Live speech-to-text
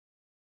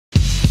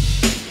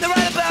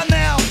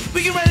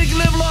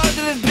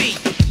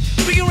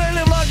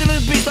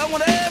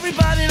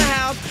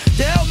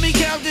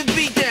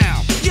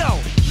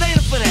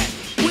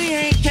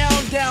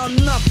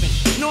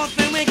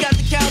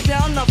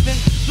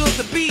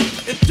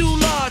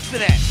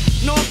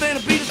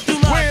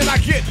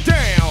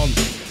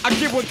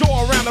and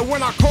go around. And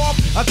when I cough,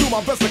 I do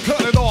my best to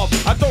cut it off.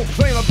 I don't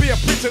claim to be a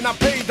preacher, not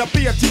paid to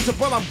be a teacher,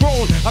 but I'm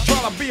grown. I try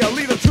to be a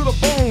leader to the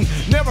bone.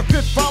 Never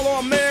could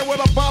follow a man with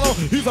a bottle.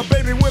 He's a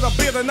baby with a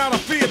beard and not a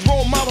feared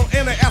role model.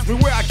 And they ask me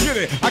where I get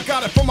it. I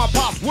got it from my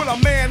pops with a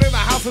man in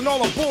the house and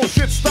all the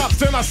bullshit stops.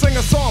 Then I sing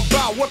a song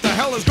about what the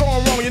hell is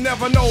going wrong. You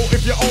never know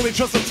if you only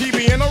trust the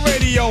TV and the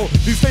radio.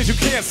 These days you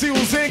can't see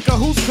who's in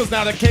cahoots, cause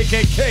now the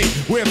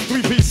KKK wear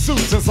three-piece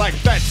suits. It's like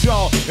that,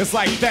 y'all. It's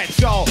like that,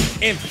 y'all.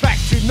 In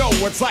fact, you know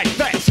it's like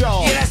that,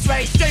 y'all. Yeah, that's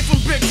right. Straight from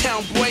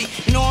Bricktown, boy.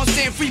 You know what I'm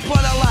saying? Free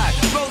part alive.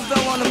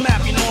 Roosevelt on the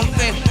map, you know what I'm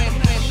saying?